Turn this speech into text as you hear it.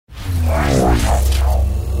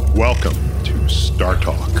Welcome to Star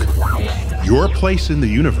Talk, your place in the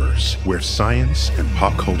universe where science and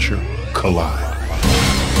pop culture collide.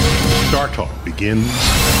 Star Talk begins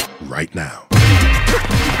right now.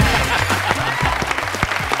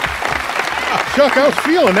 Chuck, I was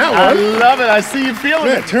feeling that one. I love it. I see you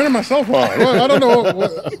feeling it. Turning myself on. Well, I don't know.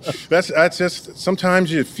 That's just,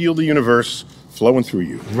 sometimes you feel the universe flowing through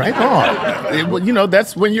you. Right on. You know,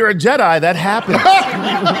 that's when you're a Jedi, that happens.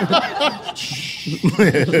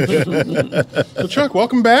 So, Chuck,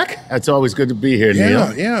 welcome back. It's always good to be here,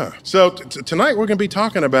 Neil. Yeah. So, tonight we're going to be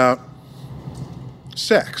talking about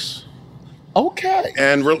sex. Okay.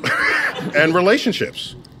 And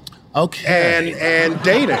relationships. Okay. And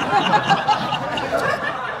dating.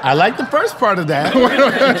 I like the first part of that.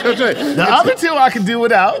 The other two I can do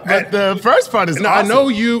without, but the first part is awesome. I know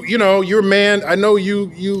you're a man. I know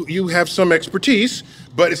you have some expertise,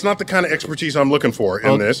 but it's not the kind of expertise I'm looking for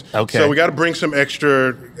in this. Okay. So we got to bring some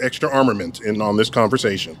extra armament in on this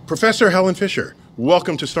conversation. Professor Helen Fisher,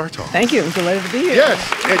 welcome to Star Talk. Thank you. I'm delighted to be here. Yes.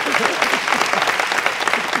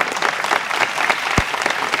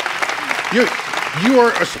 You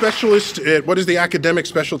are a specialist at, what is the academic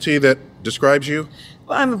specialty that describes you?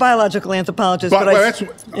 Well, I'm a biological anthropologist.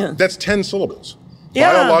 That's 10 syllables.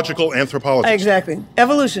 Yeah. Biological anthropologist. Exactly.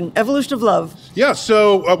 Evolution of love. Yeah,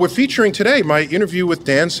 so we're featuring today my interview with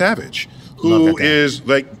Dan Savage, who is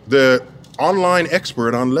like the online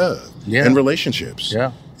expert on love and relationships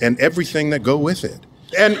and everything that go with it.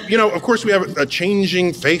 And, of course, we have a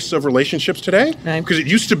changing face of relationships today because it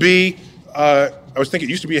used to be... I was thinking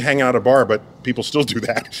it used to be a hang out at a bar, but people still do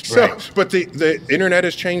that. So, right. But the internet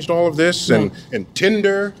has changed all of this, and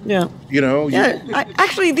Tinder. Yeah.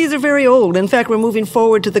 Actually, these are very old. In fact, we're moving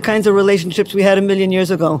forward to the kinds of relationships we had a million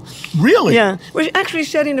years ago. Really? Yeah. We're actually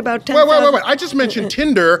shedding about 10,000. Wait. I just mentioned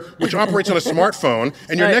Tinder, which operates on a smartphone,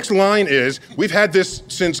 and your next line is, we've had this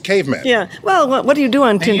since cavemen. Yeah. Well, what do you do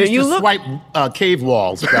on Tinder? You swipe cave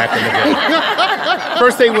walls back in the day.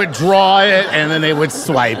 First they would draw it, and then they would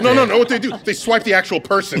swipe it. No. What they do, they swipe the actual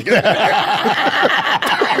person. But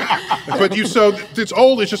so it's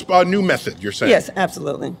old. It's just a new method. You're saying? Yes,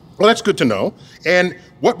 absolutely. Well, that's good to know. And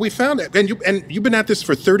what we found, and you've been at this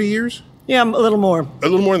for 30 years. Yeah, a little more. A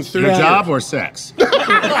little more than 30 years. Your job or sex? Both.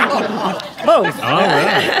 All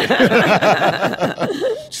right.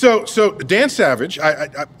 So Dan Savage,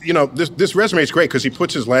 this resume is great because he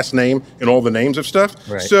puts his last name in all the names of stuff.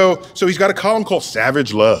 Right. So he's got a column called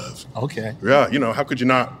Savage Love. Okay. Yeah, how could you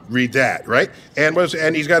not read that, right? And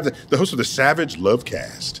he's got the host of the Savage Love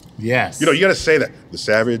Cast. Yes. You got to say that. The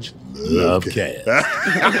Savage Love Cast.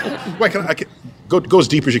 Wait, go as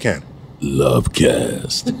deep as you can.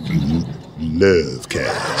 Lovecast.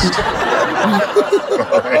 Lovecast.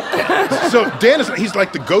 So Dan he's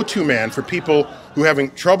like the go-to man for people who are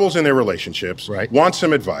having troubles in their relationships, want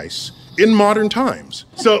some advice in modern times.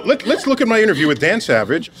 So let's look at my interview with Dan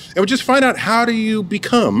Savage, and we'll just find out, how do you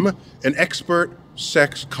become an expert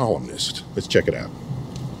sex columnist? Let's check it out.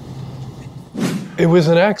 It was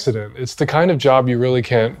an accident. It's the kind of job you really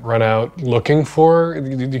can't run out looking for.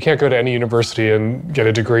 You can't go to any university and get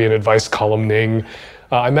a degree in advice columning.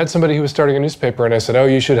 I met somebody who was starting a newspaper, and I said,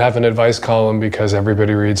 you should have an advice column because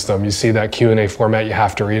everybody reads them. You see that Q&A format, you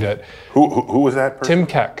have to read it. Who was that person? Tim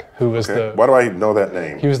Keck, who was Why do I know that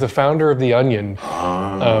name? He was the founder of The Onion.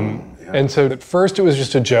 And so at first it was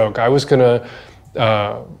just a joke. I was going to,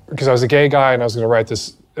 because I was a gay guy, and I was going to write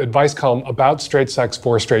this advice column about straight sex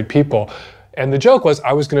for straight people. And the joke was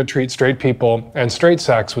I was going to treat straight people and straight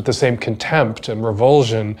sex with the same contempt and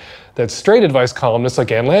revulsion that straight advice columnists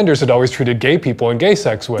like Ann Landers had always treated gay people and gay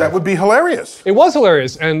sex with. That would be hilarious. It was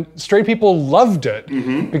hilarious, and straight people loved it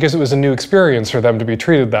because it was a new experience for them to be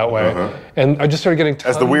treated that way. And I just started getting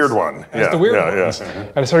tons... As the weird one. The weird ones.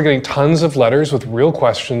 And I started getting tons of letters with real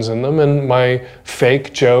questions in them, and my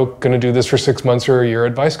fake joke, going to do this for 6 months or a year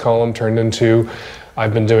advice column turned into...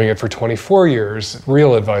 I've been doing it for 24 years,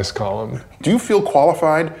 real advice column. Do you feel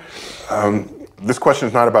qualified? This question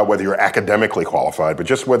is not about whether you're academically qualified, but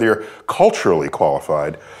just whether you're culturally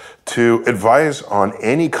qualified to advise on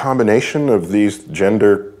any combination of these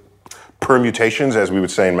gender permutations, as we would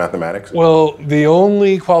say in mathematics? Well, the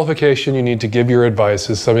only qualification you need to give your advice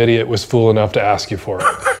is some idiot was fool enough to ask you for it.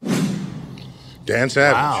 Dan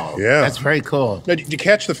Savage. Wow. Yeah. That's very cool. Now, did you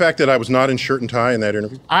catch the fact that I was not in shirt and tie in that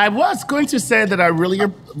interview? I was going to say that I really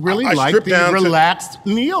like the relaxed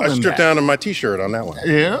Neil. I stripped down to my T-shirt on that one.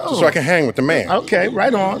 Yeah. So I can hang with the man. Okay,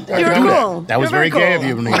 right on. You're cool. That was very gay of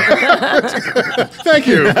you, Neil. Thank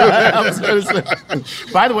you. I was going to say.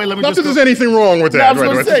 By the way, let me Not that there's anything wrong with that. No, I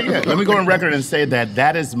was going to say, let me go on record and say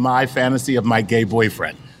that is my fantasy of my gay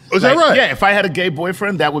boyfriend. Oh, is that right? Yeah, if I had a gay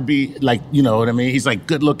boyfriend, that would be like, you know what I mean? He's like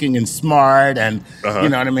good looking and smart and, you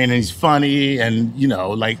know what I mean? And he's funny and, you know,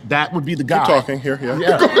 like that would be the guy. You're talking here,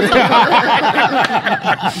 yeah.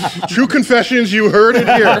 True confessions, you heard it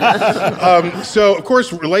here. So, of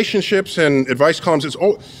course, relationships and advice columns, it's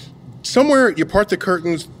all, somewhere you part the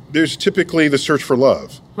curtains, there's typically the search for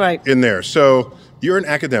love in there. So you're an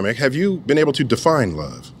academic. Have you been able to define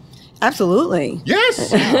love? Absolutely.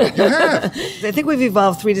 Yes, you have. I think we've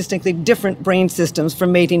evolved 3 distinctly different brain systems for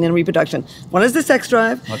mating and reproduction. One is the sex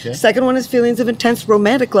drive. Okay. Second one is feelings of intense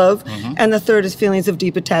romantic love. And the third is feelings of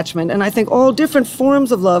deep attachment. And I think all different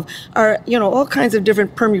forms of love are, you know, all kinds of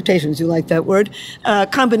different permutations, you like that word,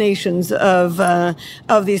 combinations of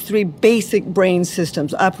these 3 basic brain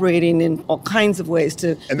systems operating in all kinds of ways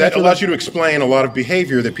to... And that allows you to explain a lot of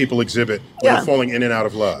behavior that people exhibit when they're falling in and out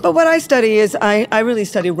of love. But what I study is, I really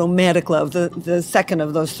study romantic love, the second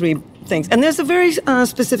of those 3 things. And there's a very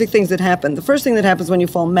specific things that happen. The first thing that happens when you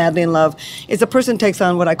fall madly in love is a person takes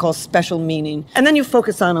on what I call special meaning. And then you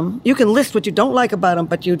focus on them. You can list what you don't like about them,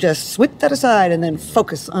 but you just sweep that aside and then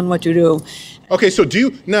focus on what you do. Okay, so do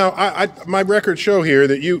you, now, my records show here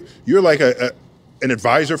that you're like an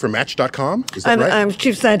advisor for Match.com? Is that right? I'm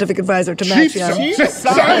chief scientific advisor to Match. Chief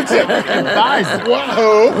scientific advisor.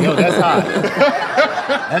 Wow. Yo, that's hot.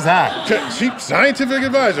 That's hot. Chief scientific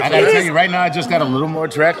advisor. I gotta tell you, right now, I just got a little more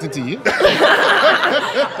attracted to you.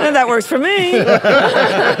 And that works for me.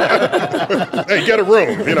 Hey, get a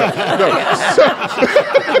room, you know.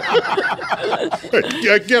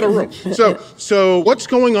 No. Get a room. So what's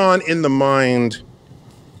going on in the mind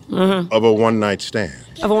of a one-night stand?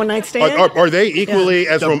 Of a one-night stand? Are they equally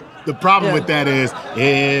as... The problem with that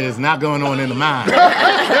is not going on in the mind.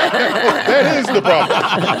 That is the problem.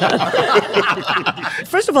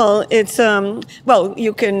 First of all, it's, well,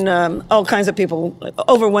 you can, all kinds of people,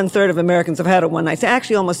 over 1/3 of Americans have had a one-night stand.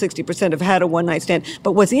 Actually, almost 60% have had a one-night stand.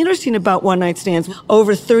 But what's interesting about one-night stands,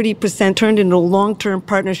 over 30% turned into a long-term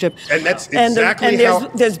partnership. And that's exactly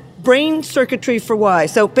there's brain circuitry for why.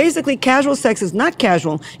 So basically, casual sex is not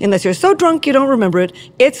casual unless you're so drunk you don't remember it.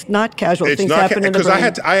 It's not casual. Things happen in the brain. Because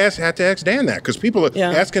I had to ask Dan that because people are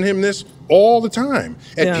asking him this all the time.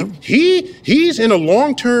 And he's in a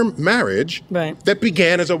long-term marriage that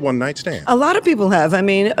began as a one-night stand. A lot of people have. I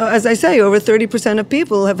mean, as I say, over 30% of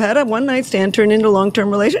people have had a one-night stand turn into a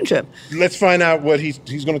long-term relationship. Let's find out what he's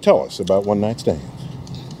going to tell us about one-night stands.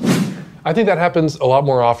 I think that happens a lot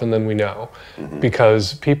more often than we know,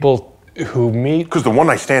 because people who meet... Because the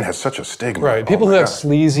one-night stand has such a stigma. Right. People who have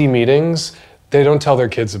sleazy meetings, they don't tell their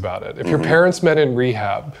kids about it. If your parents met in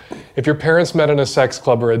rehab, if your parents met in a sex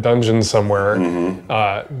club or a dungeon somewhere,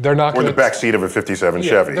 they're not going to... Or the backseat of a 57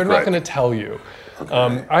 Chevy. They're not going to tell you.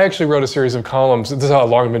 Okay. I actually wrote a series of columns. This is how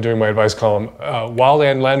long I've been doing my advice column. While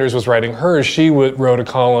Ann Landers was writing hers, she wrote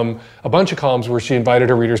a bunch of columns where she invited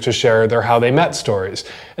her readers to share their how they met stories.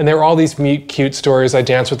 And there were all these cute stories. I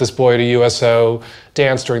danced with this boy at a USO,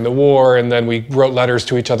 danced during the war, and then we wrote letters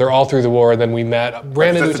to each other all through the war, and then we met,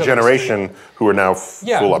 ran into each other. That's a generation who are now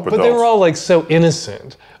full up adults. But they were all like so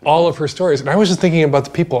innocent. All of her stories. And I was just thinking about the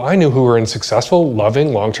people I knew who were in successful,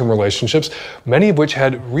 loving, long-term relationships, many of which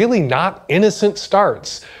had really not innocent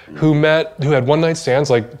starts, who had one-night stands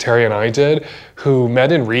like Terry and I did, who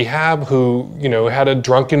met in rehab, who, had a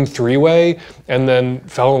drunken three-way and then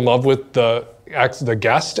fell in love with the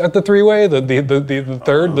guest at the three-way, the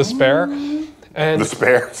third, the spare. And the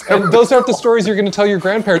spare. And those aren't the stories you're going to tell your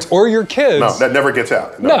grandparents or your kids. No, that never gets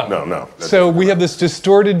out. No. So we have this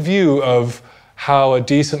distorted view of how a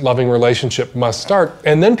decent, loving relationship must start.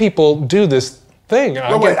 And then people do this thing.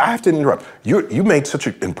 Wait, I have to interrupt. You made such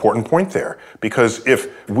an important point there, because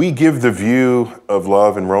if we give the view of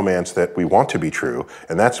love and romance that we want to be true,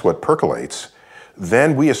 and that's what percolates,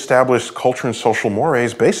 then we establish culture and social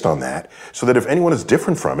mores based on that, so that if anyone is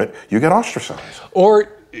different from it, you get ostracized.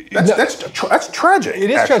 That's tragic. It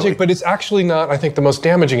is tragic, but it's actually not, I think, the most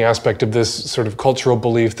damaging aspect of this sort of cultural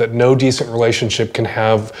belief that no decent relationship can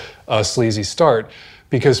have a sleazy start,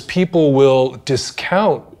 because people will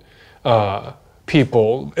discount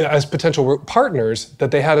people as potential partners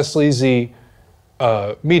that they had a sleazy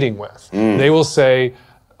meeting with. They will say,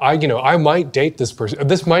 I might date this person.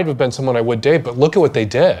 This might have been someone I would date, but look at what they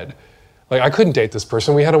did. Like, I couldn't date this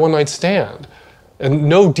person. We had a one-night stand. And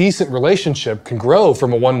no decent relationship can grow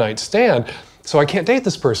from a one-night stand, so I can't date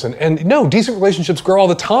this person. And no, decent relationships grow all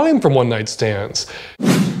the time from one-night stands.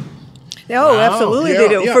 Oh, absolutely they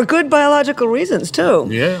do. Yeah. For good biological reasons, too.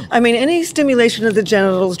 Yeah. I mean, any stimulation of the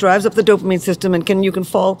genitals drives up the dopamine system and you can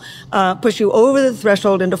push you over the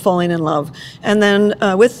threshold into falling in love. And then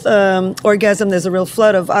with orgasm, there's a real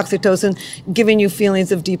flood of oxytocin giving you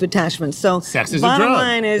feelings of deep attachment. So sex is a bottom drug,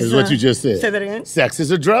 line is what you just said. Say that again? Sex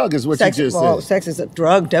is a drug is what you just said. Sex is a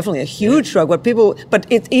drug, definitely a huge drug. But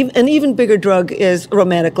it's an even bigger drug is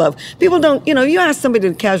romantic love. People don't, you ask somebody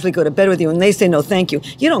to casually go to bed with you and they say no thank you.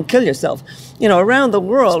 You don't kill yourself. Around the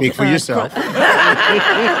world. Speak for yourself. No,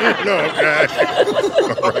 okay.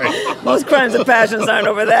 Right. Most crimes of passions aren't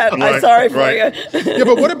over that. Right, I'm sorry for right. you. Yeah,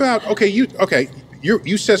 but what about,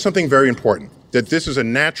 you said something very important, that this is a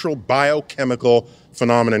natural biochemical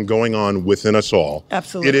phenomenon going on within us all.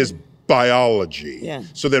 Absolutely. It is biology. Yeah.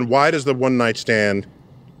 So then why does the one-night stand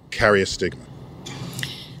carry a stigma?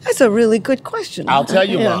 That's a really good question. I'll tell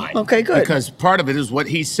you why. Okay, good. Because part of it is what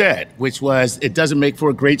he said, which was it doesn't make for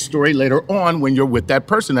a great story later on when you're with that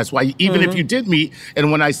person. That's why even if you did meet and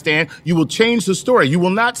one night stand, you will change the story. You will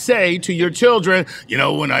not say to your children,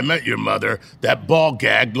 when I met your mother, that ball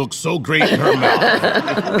gag looked so great in her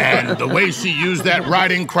mouth. And the way she used that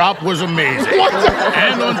riding crop was amazing.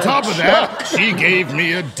 And on top of that, she gave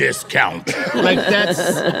me a discount. Like,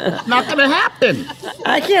 that's not going to happen.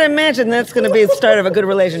 I can't imagine that's going to be the start of a good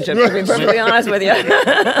relationship, to be perfectly honest with you. I'd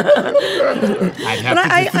have to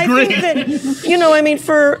disagree. I think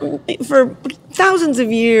that, for thousands of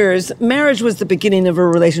years, marriage was the beginning of a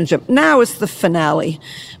relationship. Now it's the finale.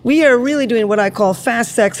 We are really doing what I call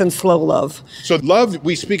fast sex and slow love. So love,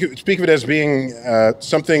 we speak of it as being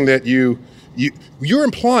something that you're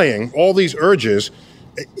implying, all these urges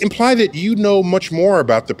imply that you know much more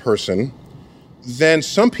about the person than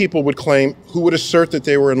some people would claim who would assert that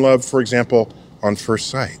they were in love, for example, on first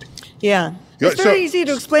sight. Yeah. It's very easy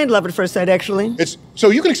to explain love at first sight, actually. So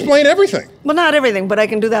you can explain everything. Well, not everything, but I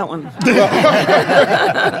can do that one.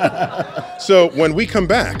 So when we come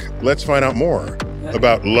back, let's find out more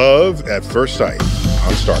about love at first sight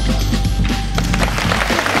on Star Talk.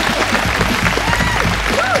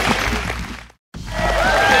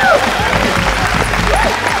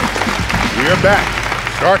 We are back.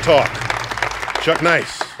 Star Talk. Chuck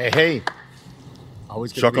Nice. Hey.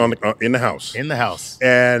 Always Chuck in the house. In the house.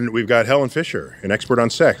 And we've got Helen Fisher, an expert on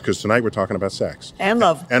sex, because tonight we're talking about sex. And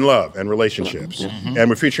love. And love and relationships. And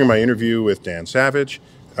we're featuring my interview with Dan Savage,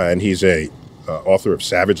 and he's a author of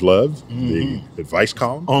Savage Love, the advice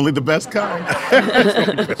column. Only the best kind.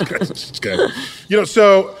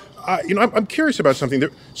 I'm curious about something.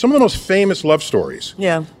 Some of the most famous love stories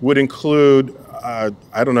would include,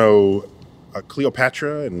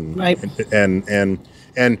 Cleopatra and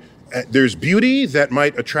there's beauty that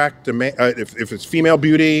might attract a man. If it's female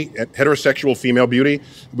beauty, heterosexual female beauty,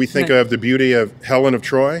 we think of the beauty of Helen of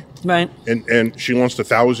Troy. Right. And she launched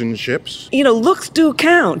 1,000 ships. Looks do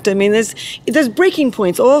count. I mean, there's breaking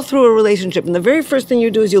points all through a relationship, and the very first thing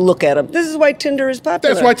you do is you look at them. This is why Tinder is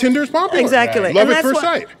popular. That's why Tinder is popular. Exactly. Right. Love at first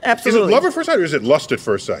sight. Absolutely. Is it love at first sight or is it lust at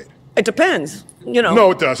first sight? It depends.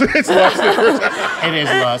 No, it doesn't. It's lust at first sight. It is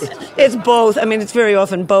lust. It's both. I mean, it's very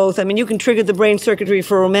often both. I mean, you can trigger the brain circuitry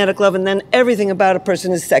for romantic love, and then everything about a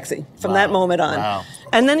person is sexy from that moment on. Wow.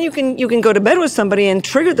 And then you can go to bed with somebody and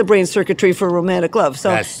trigger the brain circuitry for romantic love.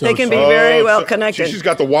 So they can be very well connected. She's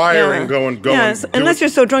got the wiring going. Yes, unless you're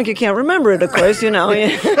so drunk you can't remember it, of course. Sex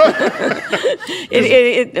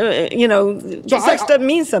doesn't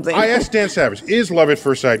mean something. I asked Dan Savage, is love at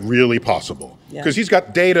first sight really possible? Because he's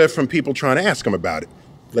got data from people trying to ask him about it.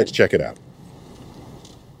 Let's check it out.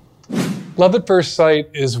 Love at first sight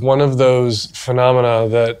is one of those phenomena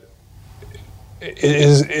that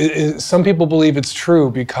is some people believe it's true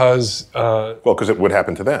because because it would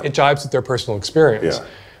happen to them. It jives with their personal experience.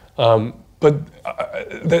 Yeah. But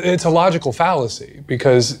it's a logical fallacy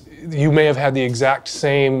because you may have had the exact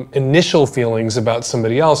same initial feelings about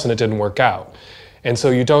somebody else and it didn't work out. And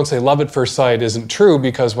so you don't say love at first sight isn't true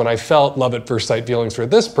because when I felt love at first sight feelings for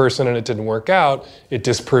this person and it didn't work out, it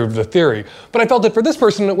disproved the theory. But I felt it for this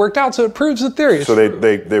person and it worked out, so it proves the theory. So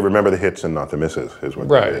they remember the hits and not the misses is what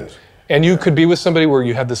that is. And you could be with somebody where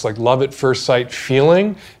you had this love at first sight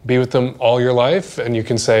feeling, be with them all your life, and you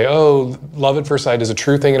can say, oh, love at first sight is a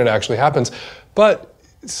true thing and it actually happens. But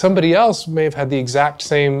somebody else may have had the exact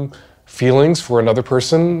same feelings for another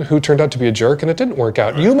person who turned out to be a jerk and it didn't work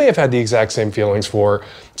out. You may have had the exact same feelings for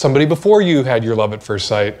somebody before you had your love at first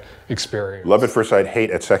sight experience. Love at first sight,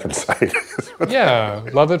 hate at second sight. Yeah,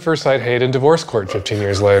 love at first sight, hate in divorce court 15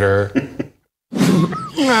 years later.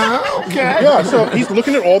 Okay. Yeah, so he's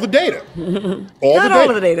looking at all the data. All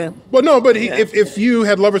of the data. Well, no, but if you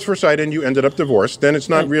had love at first sight and you ended up divorced, then it's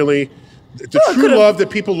not really The true love that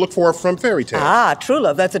people look for from fairy tales. True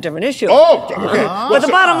love. That's a different issue. Oh, okay. But the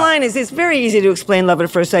bottom line is it's very easy to explain love at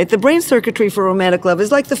first sight. The brain circuitry for romantic love is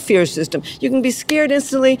like the fear system. You can be scared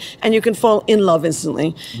instantly, and you can fall in love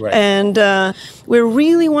instantly. Right. And we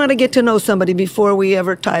really want to get to know somebody before we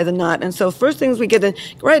ever tie the knot. And so first things we get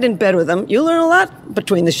right in bed with them, you learn a lot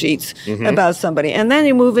between the sheets about somebody. And then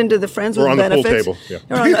you move into the friends with benefits. Or on the pool table.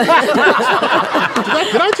 Yeah.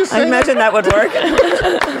 Did I just say I imagine that would work.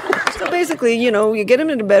 So basically, you get them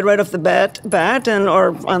into bed right off the bat, and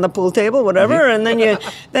or on the pool table, whatever, and then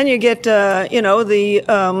you get the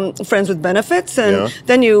friends with benefits, and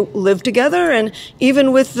then you live together. And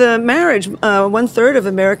even with the marriage, 1/3 of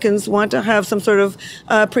Americans want to have some sort of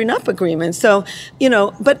prenup agreement. So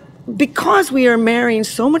but because we are marrying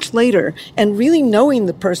so much later and really knowing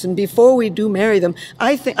the person before we do marry them,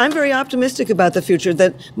 I'm very optimistic about the future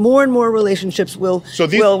that more and more relationships will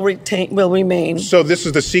remain. So this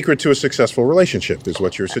is the secret to a successful relationship, is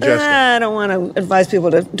what you're suggesting. I don't want to advise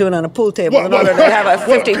people to do it on a pool table in order to have a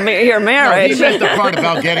 50-year marriage. He meant the part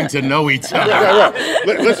about getting to know each other.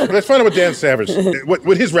 Let's find out what Dan Savage,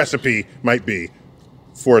 what his recipe might be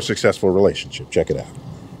for a successful relationship. Check it out.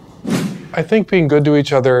 I think being good to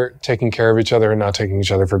each other, taking care of each other, and not taking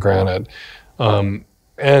each other for granted.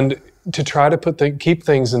 And to try to keep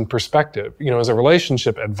things in perspective. As a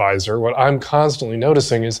relationship advisor, what I'm constantly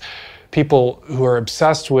noticing is people who are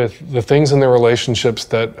obsessed with the things in their relationships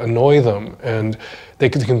that annoy them, and they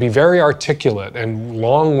can be very articulate and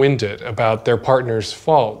long-winded about their partner's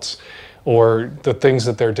faults or the things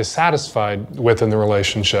that they're dissatisfied with in the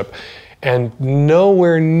relationship, and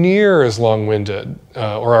nowhere near as long-winded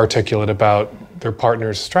or articulate about their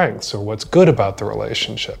partner's strengths or what's good about the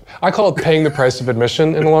relationship. I call it paying the price of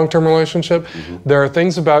admission in a long-term relationship. There are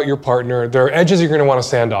things about your partner, there are edges you're going to want to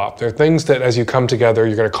sand off. There are things that as you come together,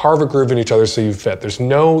 you're going to carve a groove in each other so you fit. There's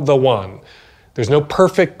no the one. There's no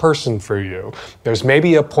perfect person for you. There's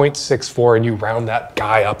maybe a 0.64 and you round that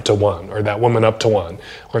guy up to 1, or that woman up to 1,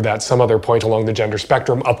 or that some other point along the gender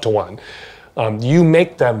spectrum up to 1. You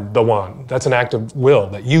make them the one. That's an act of will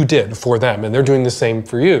that you did for them, and they're doing the same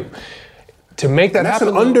for you. To make that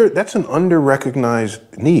happen... That's an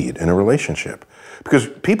under-recognized need in a relationship. Because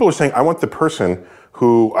people are saying, I want the person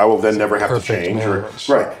who I will then never have to change.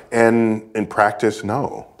 Right. And in practice,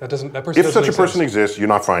 no. If such a person exists, you're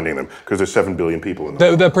not finding them, because there's 7 billion people in the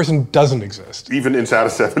world. That person doesn't exist. Even inside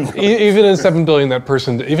of 7 billion? Even in 7 billion, that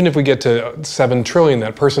person, even if we get to 7 trillion,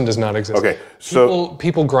 that person does not exist. Okay, so...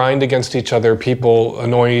 People grind against each other, people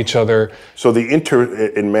annoy each other. So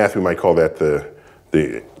in math, we might call that the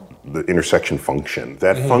intersection function.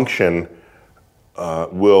 That function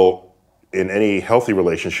will, in any healthy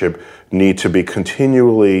relationship, need to be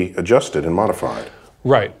continually adjusted and modified.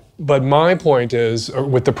 Right. But my point is,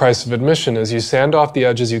 with the price of admission, is you sand off the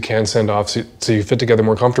edges you can sand off so you fit together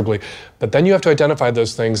more comfortably. But then you have to identify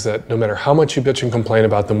those things that no matter how much you bitch and complain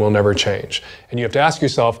about them will never change. And you have to ask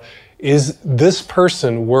yourself, is this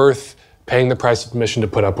person worth paying the price of admission to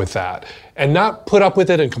put up with that? And not put up with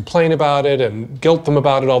it and complain about it and guilt them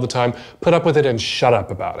about it all the time. Put up with it and shut up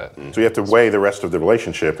about it. So you have to weigh the rest of the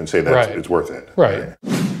relationship and say that it's worth it. Right.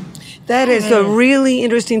 That is a really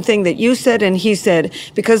interesting thing that you said and he said,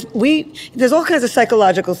 because there's all kinds of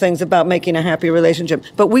psychological things about making a happy relationship,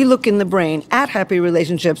 but we look in the brain at happy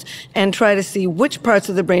relationships and try to see which parts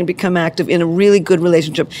of the brain become active in a really good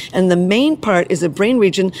relationship. And the main part is a brain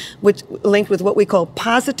region which linked with what we call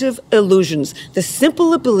positive illusions, the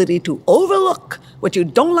simple ability to overlook what you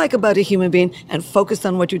don't like about a human being and focus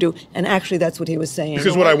on what you do. And actually, that's what he was saying.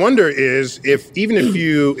 Because what I wonder is, even if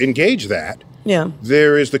you engage that,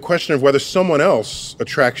 there is the question of whether someone else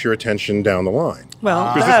attracts your attention down the line.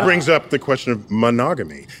 Well, because this brings up the question of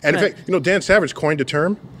monogamy. And in fact, Dan Savage coined a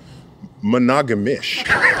term, monogamish.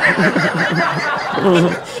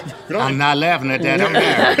 I'm not laughing at that. I'm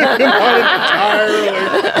married. Not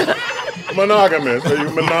entirely monogamous. Are you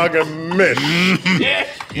monogamish?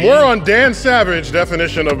 More on Dan Savage's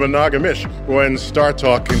definition of monogamish when Star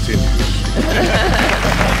Talk continues.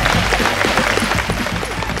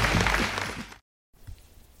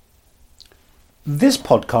 This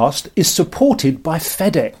podcast is supported by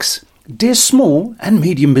FedEx. Dear small and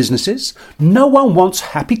medium businesses, no one wants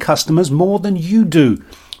happy customers more than you do.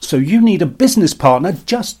 So you need a business partner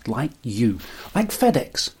just like you, like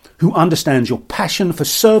FedEx, who understands your passion for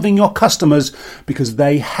serving your customers because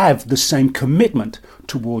they have the same commitment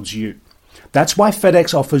towards you. That's why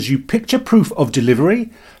FedEx offers you picture proof of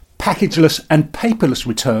delivery, packageless and paperless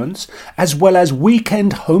returns, as well as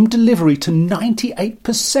weekend home delivery to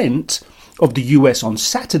 98% of the US on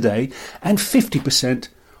Saturday and 50%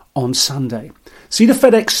 on Sunday. See the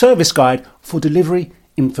FedEx service guide for delivery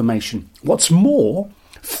information. What's more,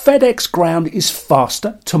 FedEx Ground is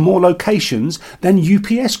faster to more locations than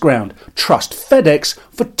UPS Ground. Trust FedEx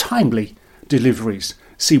for timely deliveries.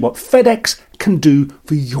 See what FedEx can do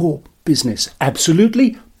for your business.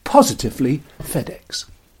 Absolutely, positively FedEx.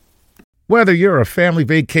 Whether you're a family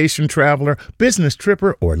vacation traveler, business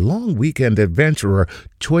tripper, or long weekend adventurer,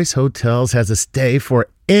 Choice Hotels has a stay for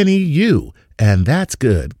any you. And that's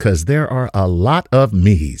good, because there are a lot of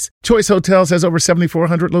me's. Choice Hotels has over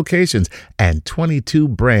 7,400 locations and 22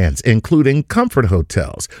 brands, including Comfort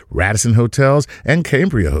Hotels, Radisson Hotels, and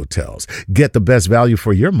Cambria Hotels. Get the best value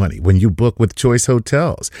for your money when you book with Choice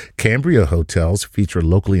Hotels. Cambria Hotels feature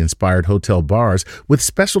locally inspired hotel bars with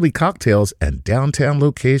specialty cocktails and downtown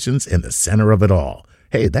locations in the center of it all.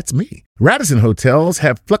 Hey, that's me. Radisson Hotels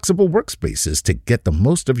have flexible workspaces to get the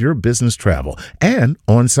most of your business travel and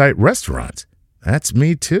on-site restaurants. That's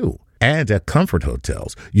me too. And at Comfort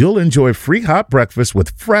Hotels, you'll enjoy free hot breakfast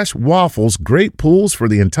with fresh waffles, great pools for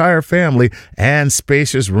the entire family, and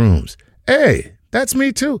spacious rooms. Hey, that's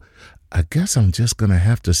me too. I guess I'm just going to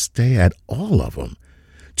have to stay at all of them.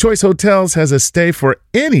 Choice Hotels has a stay for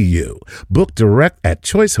any you. Book direct at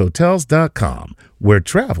choicehotels.com, where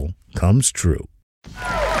travel comes true. Dark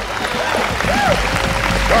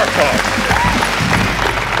Talk.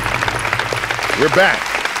 We're back.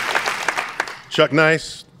 Chuck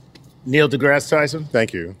Nice. Neil deGrasse Tyson.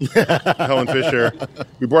 Thank you. Helen Fisher.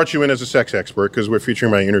 We brought you in as a sex expert because we're featuring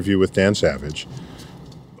my interview with Dan Savage,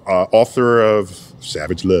 author of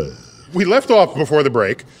Savage Love. We left off before the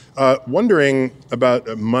break wondering about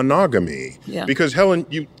monogamy. Yeah. Because, Helen,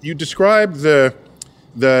 you described the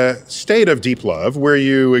state of deep love where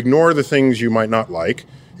you ignore the things you might not like,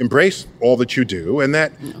 embrace all that you do, and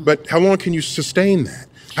that. But how long can you sustain that?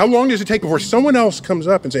 How long does it take before someone else comes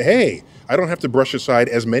up and say, "Hey, I don't have to brush aside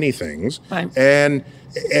as many things," right. and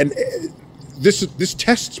this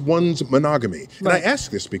tests one's monogamy. Right. And I ask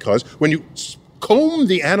this because when you comb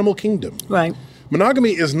the animal kingdom, right.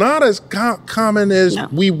 monogamy is not as common as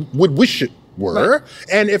we would wish it were. Right.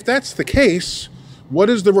 And if that's the case, what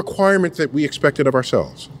is the requirement that we expected of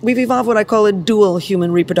ourselves? We've evolved what I call a dual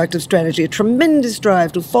human reproductive strategy, a tremendous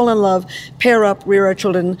drive to fall in love, pair up, rear our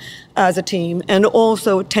children as a team, and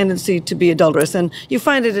also a tendency to be adulterous. And you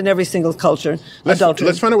find it in every single culture, adultery.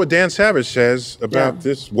 Let's find out what Dan Savage says about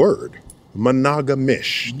this word,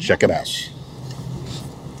 monogamish. Check it out.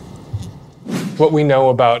 What we know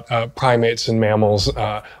about primates and mammals,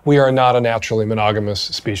 we are not a naturally monogamous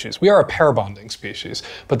species. We are a pair bonding species,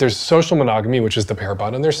 but there's social monogamy, which is the pair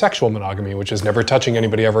bond, and there's sexual monogamy, which is never touching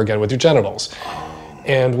anybody ever again with your genitals.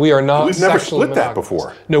 And we are not. We've never split that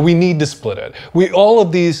before. No, we need to split it. All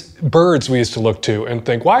of these birds we used to look to and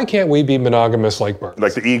think, why can't we be monogamous like birds?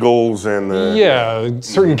 Like the eagles and the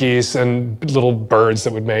certain geese and little birds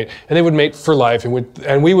that would mate, and they would mate for life,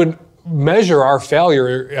 and we would measure our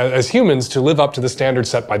failure as humans to live up to the standards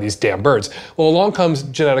set by these damn birds. Well, along comes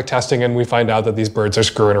genetic testing, and we find out that these birds are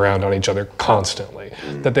screwing around on each other constantly.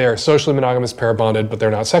 That they are socially monogamous, pair bonded, but they're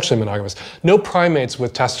not sexually monogamous. No primates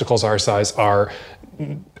with testicles our size are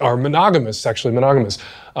monogamous, sexually monogamous.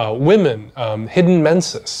 Women, hidden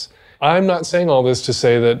menses. I'm not saying all this to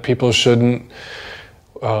say that people shouldn't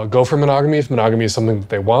go for monogamy if monogamy is something that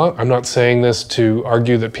they want. I'm not saying this to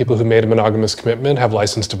argue that people who made a monogamous commitment have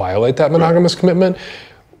license to violate that monogamous commitment.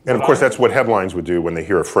 And of course, that's what headlines would do when they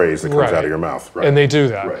hear a phrase that comes out of your mouth. Right. And they do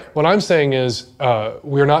that. Right. What I'm saying is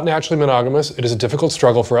we're not naturally monogamous. It is a difficult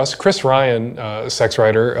struggle for us. Chris Ryan, sex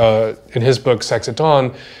writer, in his book, Sex at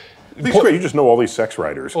Dawn. These great. You just know all these sex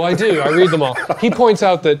writers. Well, I do. I read them all. He points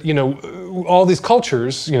out that, all these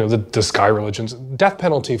cultures, the sky religions, death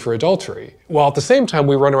penalty for adultery. While at the same time,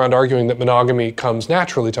 we run around arguing that monogamy comes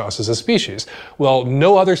naturally to us as a species. Well,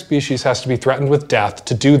 no other species has to be threatened with death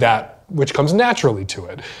to do that which comes naturally to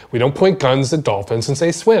it. We don't point guns at dolphins and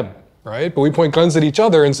say swim, right? But we point guns at each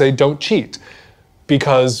other and say don't cheat,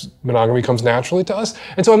 because monogamy comes naturally to us.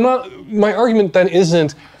 And so my argument then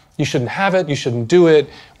isn't you shouldn't have it, you shouldn't do it.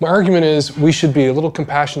 My argument is we should be a little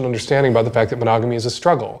compassionate and understanding about the fact that monogamy is a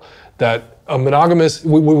struggle. That a monogamous,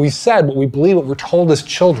 what we believe, what we're told as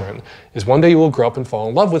children is one day you will grow up and fall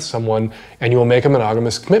in love with someone and you will make a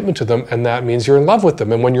monogamous commitment to them, and that means you're in love with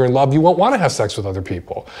them. And when you're in love, you won't want to have sex with other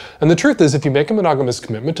people. And the truth is, if you make a monogamous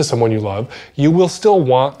commitment to someone you love, you will still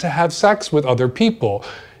want to have sex with other people.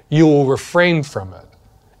 You will refrain from it.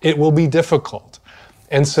 It will be difficult.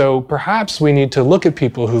 And so perhaps we need to look at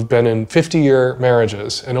people who've been in 50-year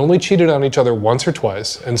marriages and only cheated on each other once or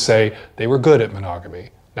twice and say they were good at monogamy.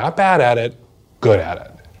 Not bad at it, good at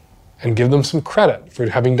it. And give them some credit for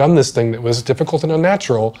having done this thing that was difficult and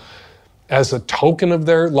unnatural as a token of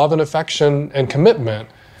their love and affection and commitment.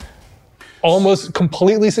 almost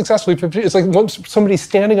completely successfully. It's like somebody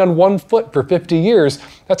standing on one foot for 50 years.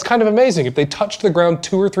 That's kind of amazing. If they touched the ground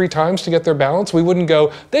 2 or 3 times to get their balance, we wouldn't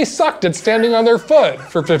go, they sucked at standing on their foot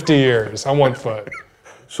for 50 years on one foot.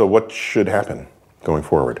 So what should happen going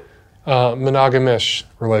forward? Monogamish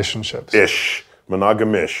relationships.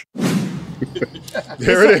 Monogamish.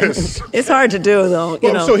 There it is. It's hard to do, though.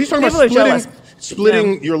 So he's talking about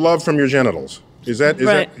splitting your love from your genitals. Is that?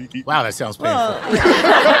 Wow, that sounds painful.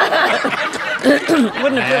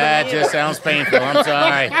 That just sounds painful. I'm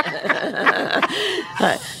sorry.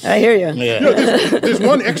 I hear you. Yeah. There's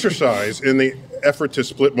one exercise in the effort to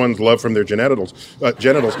split one's love from their genitals.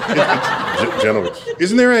 Genitals.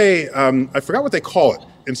 Isn't there I forgot what they call it.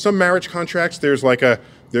 In some marriage contracts, there's an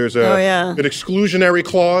exclusionary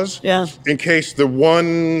clause in case the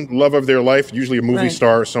one love of their life, usually a movie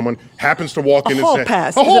star or someone, happens to walk in and say,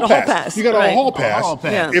 pass. A hall pass. You got a hall pass.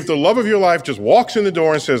 Yeah. If the love of your life just walks in the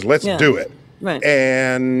door and says, let's do it. Right.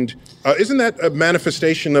 And isn't that a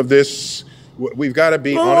manifestation of this? We've got to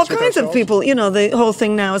be honest with ourselves. All kinds of people, the whole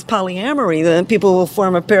thing now is polyamory. The people will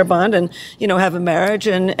form a pair bond and, have a marriage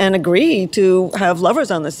and agree to have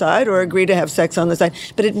lovers on the side or agree to have sex on the side.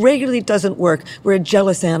 But it regularly doesn't work. We're a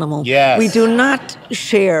jealous animal. Yes. We do not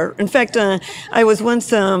share. In fact, I was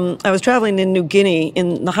once, I was traveling in New Guinea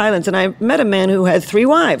in the Highlands, and I met a man who had 3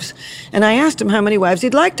 wives. And I asked him how many wives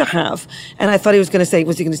he'd like to have. And I thought he was going to say,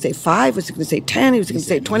 was he going to say 5? Was he going to say 10? He was going to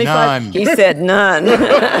say 25? None. He said none.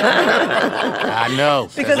 I know.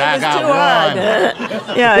 Because it was too hard.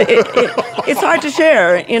 It's hard to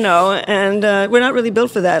share, and we're not really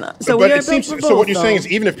built for that. So we are built for both. So what you're saying is,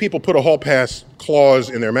 even if people put a hall pass clause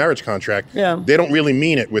in their marriage contract, they don't really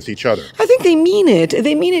mean it with each other. I think they mean it.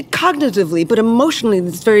 They mean it cognitively, but emotionally,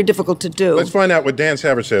 it's very difficult to do. Let's find out what Dan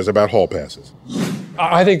Savage says about hall passes.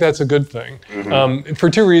 I think that's a good thing, for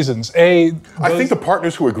 2 reasons. I think the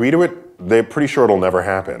partners who agree to it, they're pretty sure it'll never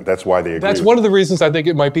happen. That's why they agree. That's one of the reasons I think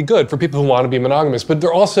it might be good for people who want to be monogamous. But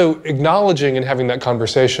they're also acknowledging and having that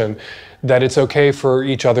conversation that it's okay for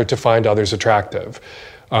each other to find others attractive.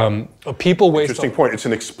 People waste. Interesting point. It's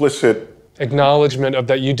an explicit acknowledgement of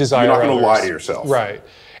that you desire. You're not going to others. lie to yourself, right?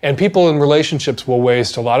 And people in relationships will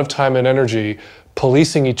waste a lot of time and energy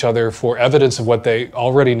policing each other for evidence of what they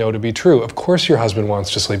already know to be true. Of course, your husband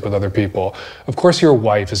wants to sleep with other people. Of course, your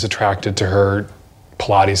wife is attracted to her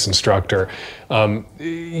Pilates instructor, and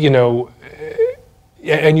you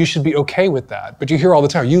should be okay with that. But you hear all the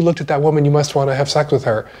time, you looked at that woman, you must want to have sex with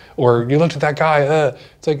her, or you looked at that guy,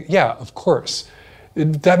 It's like, yeah, of course.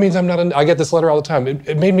 That means I'm not, I get this letter all the time.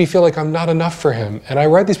 It made me feel like I'm not enough for him. And I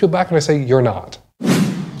write these people back and I say, you're not.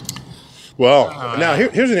 Well, now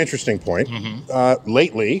here's an interesting point.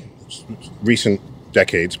 Lately, recent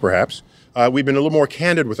decades perhaps, we've been a little more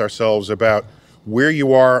candid with ourselves about where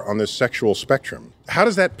you are on this sexual spectrum. How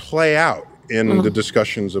does that play out in the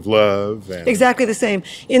discussions of love? Exactly the same.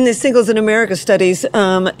 In the Singles in America studies,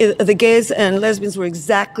 the gays and lesbians were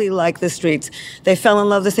exactly like the streets. They fell in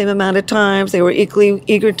love the same amount of times. They were equally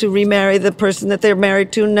eager to remarry the person that they're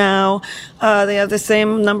married to now. They have the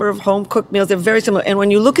same number of home-cooked meals. They're very similar. And when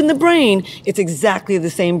you look in the brain, it's exactly the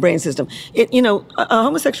same brain system.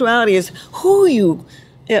 Homosexuality is who you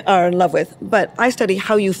are in love with, but I study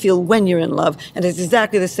how you feel when you're in love, and it's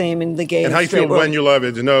exactly the same in the gay and how you feel world. When you love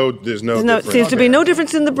it. There's no difference. Seems to be no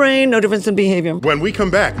difference in the brain, no difference in behavior. When we come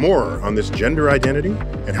back, more on this gender identity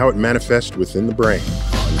and how it manifests within the brain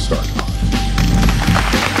on Star Talk.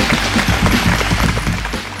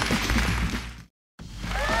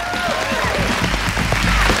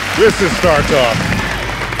 This is Star Talk.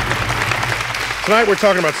 Tonight we're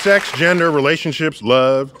talking about sex, gender, relationships,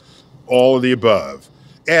 love, all of the above.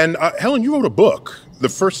 And Helen, you wrote a book, The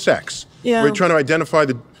First Sex. Yeah. We're trying to identify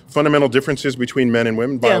the fundamental differences between men and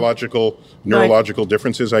women, biological, neurological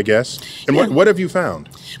differences, I guess. And what have you found?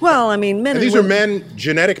 Well, I mean, men and these women. are men,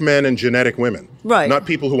 genetic men and genetic women. Right. Not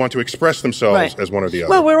people who want to express themselves as one or the other.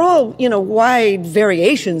 Well, we're all, wide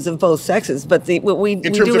variations of both sexes, but we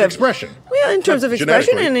in terms of expression. Yeah, in terms of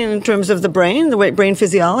expression and in terms of the brain, brain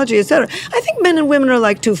physiology, etc. I think men and women are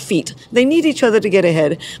like 2 feet. They need each other to get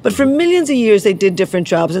ahead. But for millions of years, they did different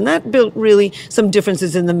jobs, and that built really some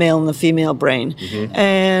differences in the male and the female brain. Mm-hmm.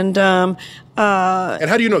 And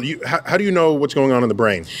how do you know? How do you know what's going on in the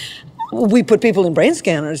brain? We put people in brain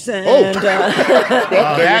scanners. And, well, there you go.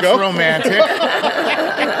 That's romantic.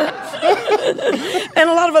 And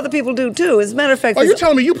a lot of other people do too. As a matter of fact, you're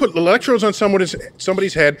telling me you put electrodes on somebody's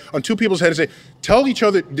head, on 2 people's heads, and say, tell each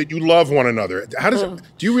other that you love one another. How does it?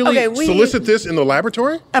 Do you really solicit this in the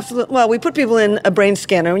laboratory? Absolutely. Well, we put people in a brain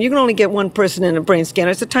scanner, and you can only get one person in a brain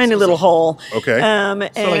scanner. It's a tiny little hole. Okay. So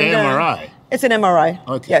like an MRI. It's an MRI.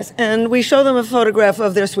 Okay. Yes, and we show them a photograph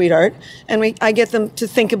of their sweetheart, and I get them to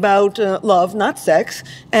think about love, not sex,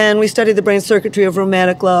 and we study the brain circuitry of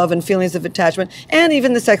romantic love and feelings of attachment, and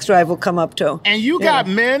even the sex drive will come up too. And you got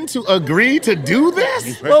men to agree to do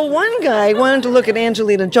this? Well, one guy wanted to look at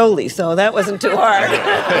Angelina Jolie, so that wasn't too hard.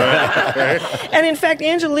 And in fact,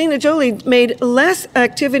 Angelina Jolie made less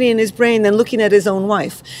activity in his brain than looking at his own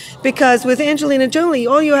wife, because with Angelina Jolie,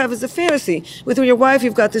 all you have is a fantasy. With your wife,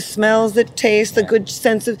 you've got the smells, the taste, the good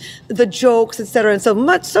sense of the jokes, etc., and so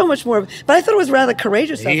much more. But I thought it was rather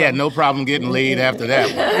courageous. He had no problem getting laid after that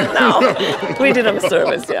one. No, we did him a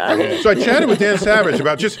service, yeah. So I chatted with Dan Savage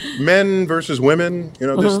about just men versus women,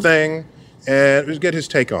 this thing, and let's get his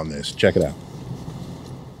take on this. Check it out.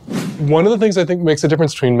 One of the things I think makes a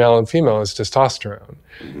difference between male and female is testosterone,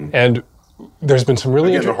 and there's been some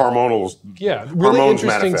really the hormonal, really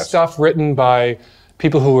interesting stuff written by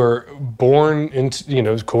people who were born into,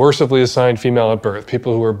 coercively assigned female at birth,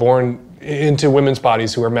 people who were born into women's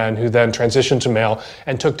bodies who were men, who then transitioned to male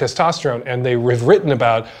and took testosterone, and they have written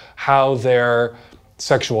about how their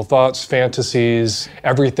sexual thoughts, fantasies,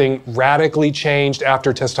 everything radically changed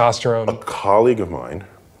after testosterone. A colleague of mine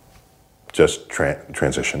just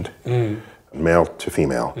transitioned, male to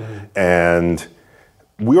female, and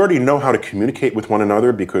we already know how to communicate with one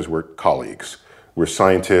another because we're colleagues. We're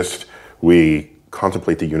scientists. We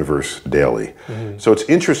contemplate the universe daily. So it's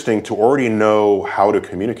interesting to already know how to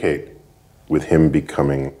communicate with him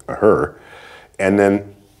becoming a her, and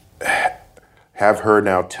then have her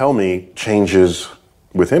now tell me changes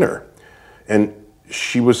within her. And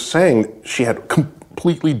she was saying she had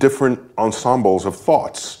completely different ensembles of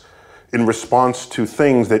thoughts in response to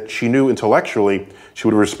things that she knew intellectually she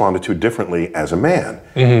would have responded to differently as a man.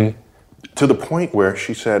 To the point where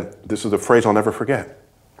she said, this is a phrase I'll never forget,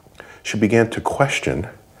 she began to question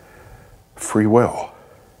free will.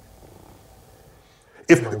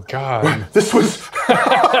 Oh God! This was,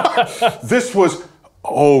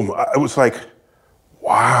 it was like,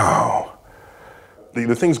 wow.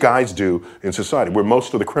 The things guys do in society, where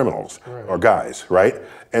most of the criminals are guys, right?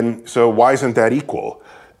 And so why isn't that equal?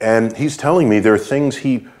 And he's telling me there are things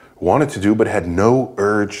he wanted to do but had no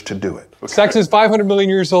urge to do it. Okay. Sex is 500 million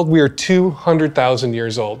years old. We are 200,000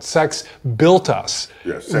 years old. Sex built us.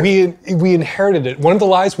 Yes, we inherited it. One of the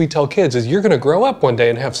lies we tell kids is you're going to grow up one day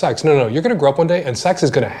and have sex. No, you're going to grow up one day and sex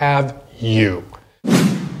is going to have you.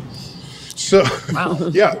 So,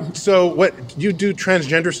 so what, you do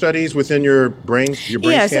transgender studies within your brain scans?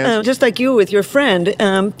 Yes, just like you with your friend.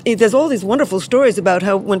 There's all these wonderful stories about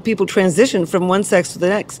how when people transition from one sex to the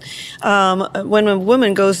next, when a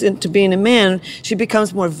woman goes into being a man, she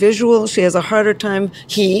becomes more visual. She has a harder time,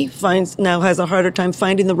 now has a harder time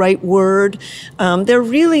finding the right word. They're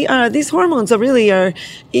really, these hormones are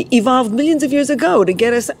evolved millions of years ago to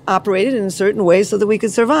get us operated in a certain way so that we can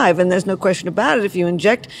survive. And there's no question about it. If you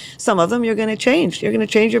inject some of them, you're going to change. You're going to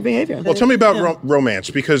change your behavior. Well, tell me about romance,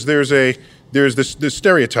 because there's this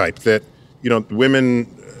stereotype that women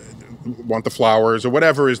want the flowers or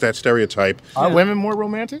whatever is that stereotype. Are women more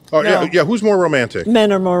romantic? Oh, no. Yeah. Who's more romantic?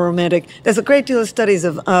 Men are more romantic. There's a great deal of studies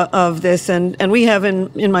of this, and we have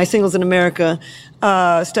in my Singles in America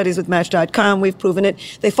studies with Match.com. We've proven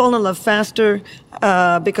it. They fall in love faster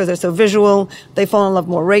because they're so visual. They fall in love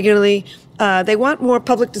more regularly. They want more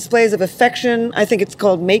public displays of affection. I think it's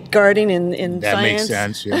called mate guarding in that science. That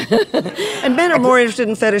makes sense, yeah. And men are more interested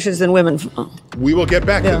in fetishes than women. We will get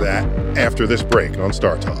back to that after this break on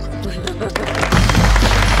Star Talk.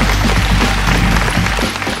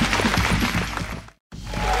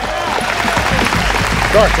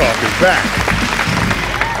 Star Talk is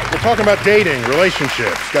back. We're talking about dating,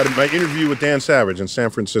 relationships. Got my interview with Dan Savage in San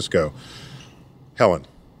Francisco. Helen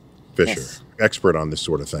Fisher, expert on this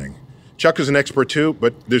sort of thing. Chuck is an expert too,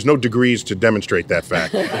 but there's no degrees to demonstrate that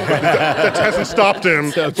fact. that hasn't stopped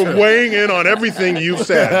him from weighing in on everything you've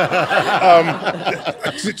said.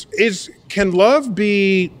 Can love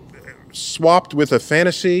be swapped with a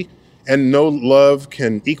fantasy, and no love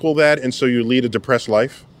can equal that, and so you lead a depressed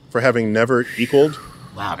life for having never equaled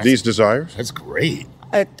these desires? That's great.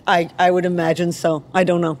 I would imagine so. I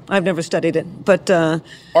don't know. I've never studied it. But are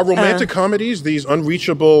romantic comedies these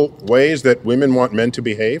unreachable ways that women want men to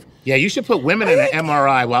behave? Yeah, you should put women in an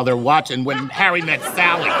MRI while they're watching When Harry Met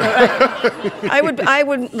Sally. I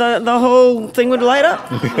would. The whole thing would light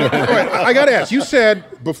up. All right, I got to ask. You said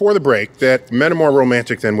before the break that men are more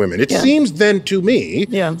romantic than women. It seems then to me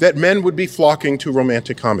that men would be flocking to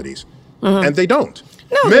romantic comedies, and they don't.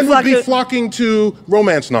 No, men would be flocking to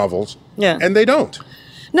romance novels, and they don't.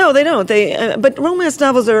 No, they don't. But romance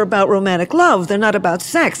novels are about romantic love. They're not about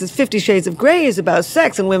sex. It's 50 Shades of Grey is about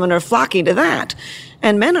sex, and women are flocking to that.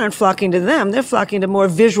 And men aren't flocking to them. They're flocking to more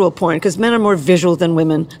visual porn because men are more visual than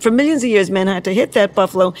women. For millions of years, men had to hit that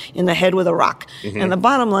buffalo in the head with a rock. Mm-hmm. And the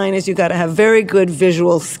bottom line is you got to have very good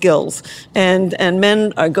visual skills. And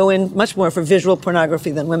men are going much more for visual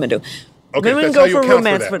pornography than women do. Okay, women that's go how you for account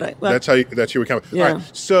romance for that. Well, that's how you account. Yeah. All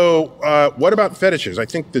right. So, what about fetishes? I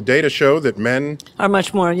think the data show that men are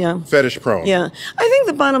much more, fetish prone. Yeah, I think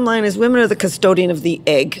the bottom line is women are the custodian of the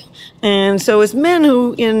egg, and so it's men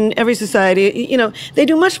who, in every society, they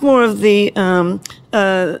do much more of the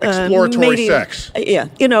exploratory sex. Yeah,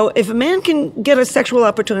 if a man can get a sexual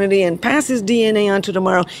opportunity and pass his DNA on to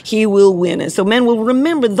tomorrow, he will win. And so men will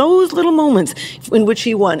remember those little moments in which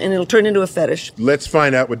he won, and it'll turn into a fetish. Let's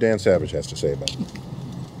find out what Dan Savage has to say about it.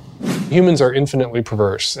 Humans are infinitely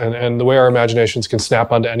perverse, and the way our imaginations can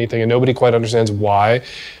snap onto anything, and nobody quite understands why.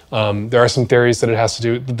 There are some theories that it has to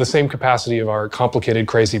do with the same capacity of our complicated,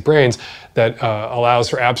 crazy brains that allows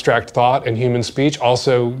for abstract thought, and human speech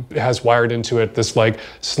also has wired into it this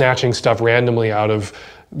snatching stuff randomly out of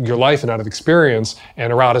your life and out of experience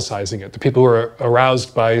and eroticizing it. The people who are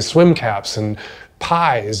aroused by swim caps and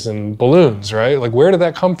pies and balloons, right? Where did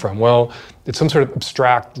that come from? Well, it's some sort of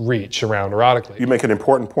abstract reach around erotically. You make an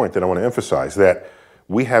important point that I want to emphasize, that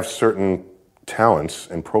we have certain talents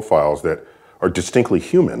and profiles that are distinctly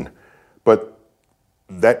human, but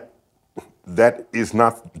that is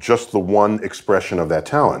not just the one expression of that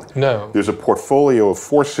talent. No. There's a portfolio of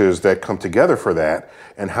forces that come together for that,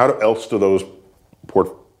 and how else do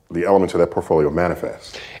the elements of that portfolio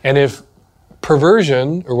manifest? And if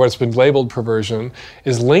perversion, or what's been labeled perversion,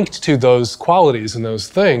 is linked to those qualities and those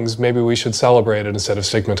things, maybe we should celebrate it instead of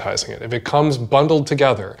stigmatizing it. If it comes bundled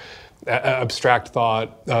together, abstract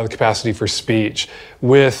thought, the capacity for speech,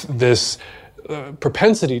 with this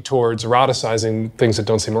propensity towards eroticizing things that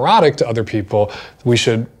don't seem erotic to other people, we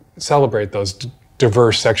should celebrate those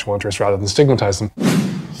diverse sexual interests rather than stigmatize them.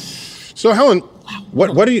 So, Helen,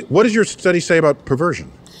 what does your study say about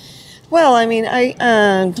perversion? Well, I mean, I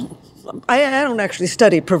don't actually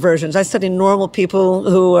study perversions. I study normal people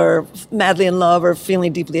who are madly in love or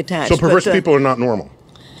feeling deeply attached. So perverse people are not normal?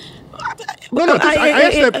 No, I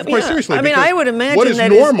asked that quite seriously. I mean, I would imagine what is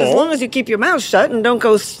that normal, as long as you keep your mouth shut and don't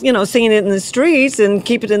go, singing it in the streets and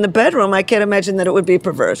keep it in the bedroom, I can't imagine that it would be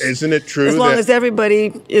perverse. Isn't it true as long as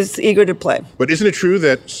everybody is eager to play. But isn't it true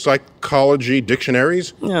that psychology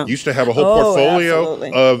dictionaries used to have a whole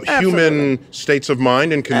portfolio of human states of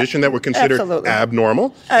mind and condition that were considered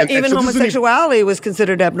abnormal? Even homosexuality was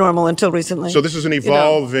considered abnormal until recently. So this is an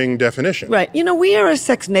evolving definition. Right. We are a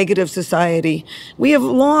sex-negative society. We have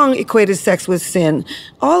long equated sex with sin.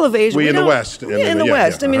 All of Asia. We in the West. In the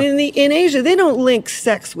West. I mean, in Asia, they don't link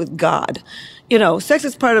sex with God. Sex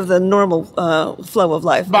is part of the normal flow of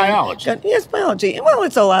life. Biology. Yes, biology. Well,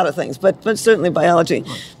 it's a lot of things, but certainly biology.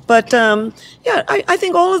 But I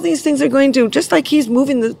think all of these things are going to, just like he's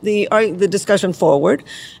moving the discussion forward.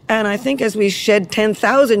 And I think as we shed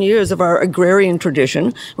 10,000 years of our agrarian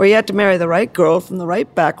tradition, where you had to marry the right girl from the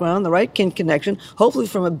right background, the right kin connection, hopefully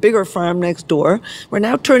from a bigger farm next door, we're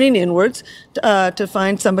now turning inwards to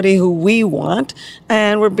find somebody who we want,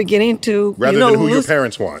 and we're beginning to rather than who your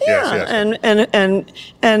parents want. Yeah, yes.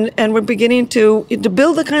 And we're beginning to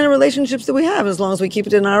build the kind of relationships that we have. As long as we keep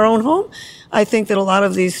it in our own home, I think that a lot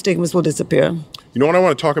of these stigmas will disappear. You know what I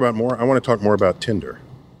want to talk about more? I want to talk more about Tinder.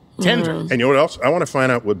 Tinder. And you know what else? I want to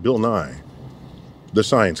find out what Bill Nye, the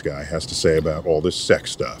science guy, has to say about all this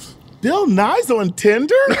sex stuff. Bill Nye's on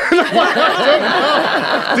Tinder? Did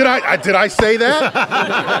I say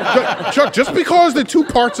that? Chuck, just because they're two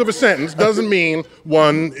parts of a sentence doesn't mean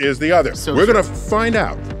one is the other. So we're going to find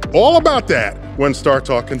out all about that when Star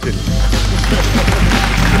Talk continues.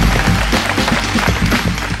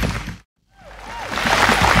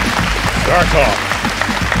 Star Talk.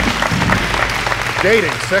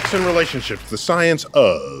 Dating, sex, and relationships, the science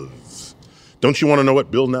of. Don't you want to know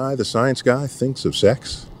what Bill Nye, the science guy, thinks of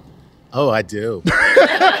sex? Oh, I do. So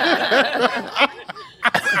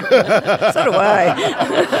do I.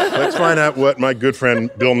 Let's find out what my good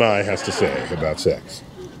friend Bill Nye has to say about sex.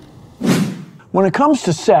 When it comes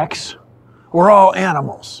to sex, we're all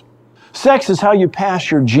animals. Sex is how you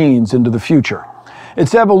pass your genes into the future.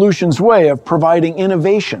 It's evolution's way of providing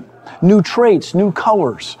innovation, new traits, new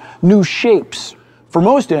colors, new shapes. For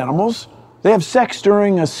most animals, they have sex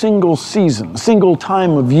during a single season, a single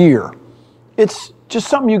time of year. It's just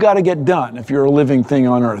something you got to get done if you're a living thing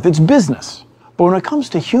on Earth. It's business. But when it comes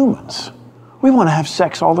to humans, we want to have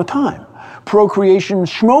sex all the time. Procreation,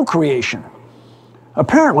 schmo-creation.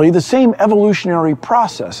 Apparently, the same evolutionary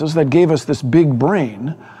processes that gave us this big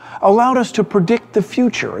brain allowed us to predict the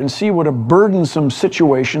future and see what a burdensome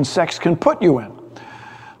situation sex can put you in.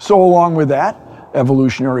 So along with that,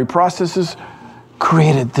 evolutionary processes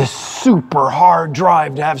created this super hard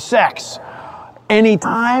drive to have sex.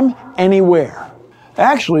 Anytime, anywhere.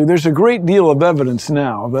 Actually, there's a great deal of evidence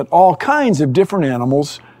now that all kinds of different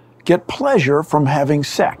animals get pleasure from having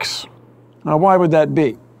sex. Now, why would that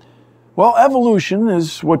be? Well, evolution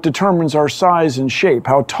is what determines our size and shape,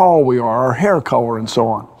 how tall we are, our hair color, and so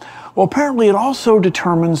on. Well, apparently it also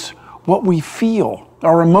determines what we feel,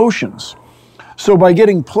 our emotions. So by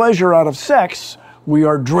getting pleasure out of sex, we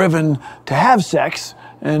are driven to have sex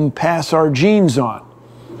and pass our genes on.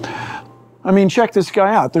 I mean, check this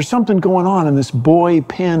guy out. There's something going on in this boy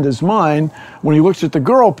panda's mind. When he looks at the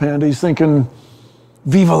girl panda, he's thinking,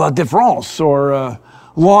 vive la différence, or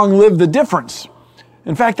long live the difference.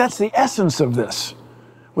 In fact, that's the essence of this.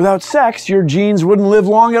 Without sex, your genes wouldn't live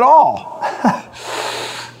long at all.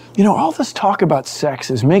 You know, all this talk about sex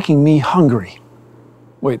is making me hungry.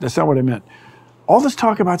 Wait, that's not what I meant. All this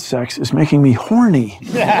talk about sex is making me horny.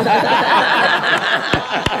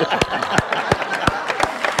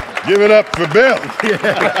 Give it up for Bill.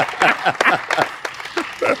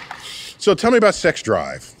 So tell me about sex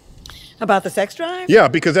drive. About the sex drive? Yeah,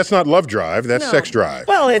 because that's not love drive, that's sex drive.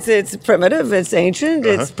 Well, it's primitive, it's ancient,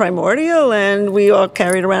 it's primordial, and we all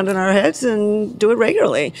carry it around in our heads and do it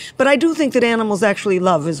regularly. But I do think that animals actually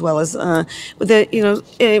love as well as, no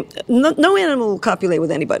animal will copulate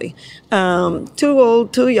with anybody. Too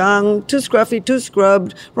old, too young, too scruffy, too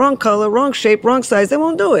scrubbed, wrong color, wrong shape, wrong size, they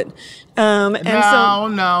won't do it.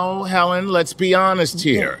 No, Helen, let's be honest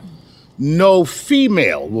here. No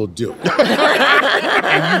female will do it.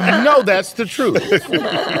 And you know that's the truth.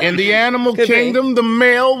 In the animal kingdom, the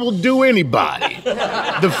male will do anybody.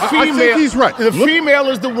 The female, I think he's right. The female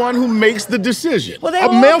is the one who makes the decision. Well,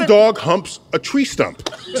 a male dog humps a tree stump.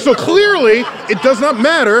 So clearly, it does not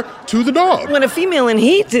matter to the dog. When a female in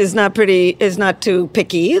heat is not too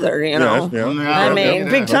picky either, you know. I mean,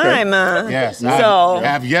 big time. Yes, I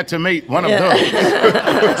have yet to meet one of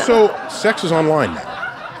those. So sex is online now.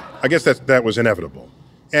 I guess that was inevitable.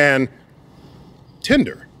 And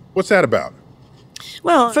Tinder, what's that about?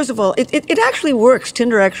 Well, first of all, it actually works.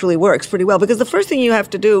 Tinder actually works pretty well because the first thing you have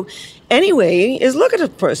to do anyway is look at a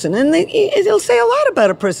person, and it'll say a lot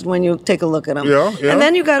about a person when you take a look at them. Yeah. And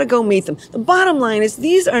then you got to go meet them. The bottom line is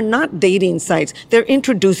these are not dating sites. They're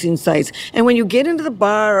introducing sites. And when you get into the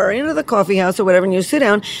bar or into the coffee house or whatever and you sit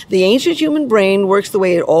down, the ancient human brain works the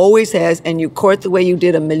way it always has, and you court the way you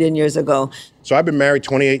did 1,000,000 years ago. So I've been married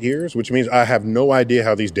 28 years, which means I have no idea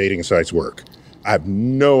how these dating sites work. I have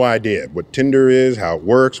no idea what Tinder is, how it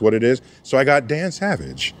works, what it is. So I got Dan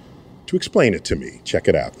Savage to explain it to me. Check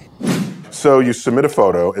it out. So you submit a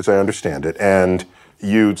photo, as I understand it, and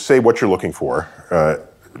you say what you're looking for,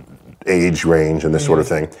 age, range, and this sort of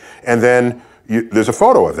thing. And then there's a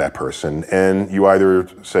photo of that person, and you either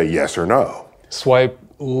say yes or no. Swipe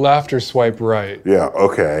left or swipe right. Yeah,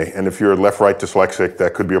 okay. And if you're left-right dyslexic,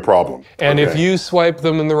 that could be a problem. And if you swipe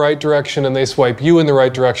them in the right direction and they swipe you in the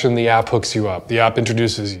right direction, the app hooks you up. The app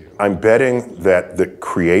introduces you. I'm betting that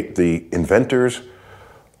the inventors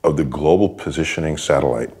of the global positioning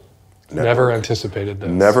satellite network never anticipated this.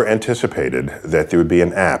 Never anticipated that there would be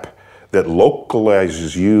an app that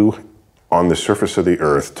localizes you on the surface of the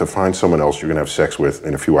earth to find someone else you're going to have sex with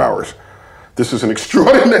in a few hours. This is an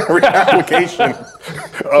extraordinary application.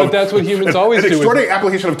 But that's what humans always do. An extraordinary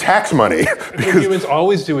application of tax money. Because humans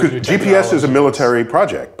always do with new technologies. GPS is a military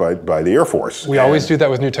project by the Air Force. We always do that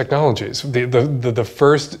with new technologies. The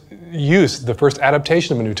first use, the first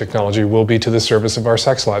adaptation of a new technology will be to the service of our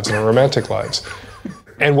sex lives and our romantic lives.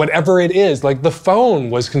 And whatever it is, like the phone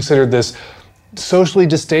was considered this socially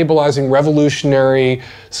destabilizing, revolutionary,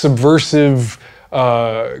 subversive,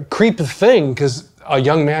 creep thing, because a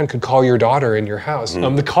young man could call your daughter in your house.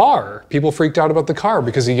 The car, people freaked out about the car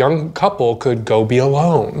because a young couple could go be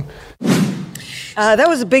alone. That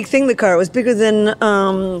was a big thing, the car. It was bigger than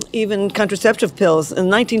even contraceptive pills. In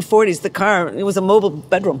the 1940s, the car, it was a mobile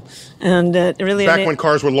bedroom. And it really... Back when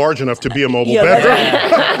cars were large enough to be a mobile bedroom.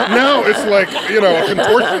 Now it's like, a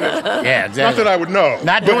contortionist. Yeah, exactly. Not that I would know.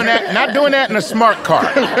 Not doing that in a smart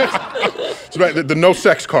car. It's right, the no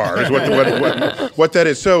sex car is what that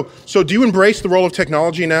is. So do you embrace the role of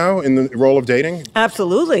technology now in the role of dating?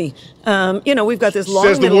 Absolutely. We've got this long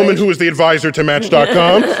Says the woman who is the advisor to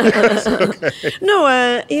Match.com. Yes, okay.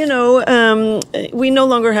 No, we no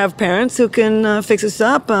longer have parents who can fix us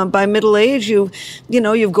up. By middle age,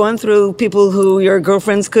 you've gone through people who your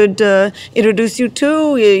girlfriends could introduce you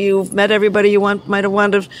to. You've met everybody you might have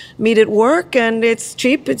wanted to meet at work, and it's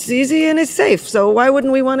cheap, it's easy, and it's safe. So why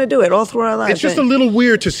wouldn't we want to do it all through our lives? It's just a little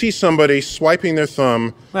weird to see somebody swiping their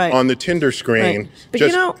thumb on the Tinder screen. But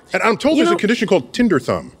and I'm told there's a condition called Tinder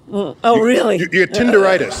thumb. Oh, really? You get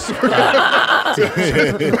Tinderitis.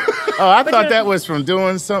 I thought that was from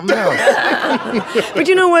doing something else. But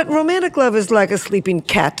you know what? Romantic love is like a sleeping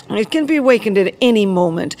cat. It can be awakened at any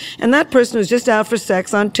moment. And that person who's just out for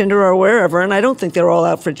sex on Tinder or wherever, and I don't think they're all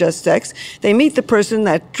out for just sex, they meet the person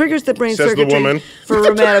that triggers the brain circuitry for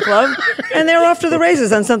romantic love, and they're off to the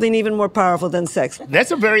races on something even more powerful than sex.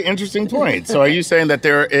 That's a very interesting point. So are you saying that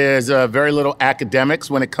there is very little academics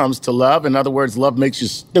when it comes to love? In other words, love makes you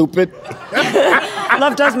stupid?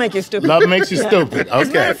 Love does make you stupid. Love makes you stupid. Okay. As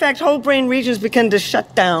a matter of fact, whole brain regions begin to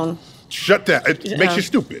shut down. Shut down. It makes you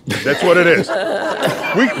stupid. That's what it is.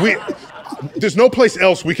 There's no place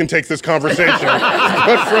else we can take this conversation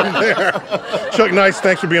but from there. Chuck Nice,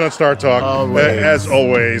 thanks for being on Star Talk, as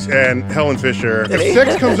always. And Helen Fisher, if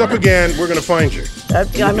sex comes up again, we're going to find you.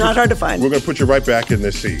 I'm not hard to find. We're going to put you right back in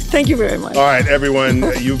this seat. Thank you very much. All right, everyone,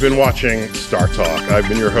 you've been watching Star Talk. I've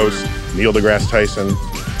been your host, Neil deGrasse Tyson.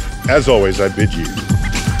 As always, I bid you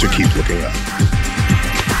to keep looking up.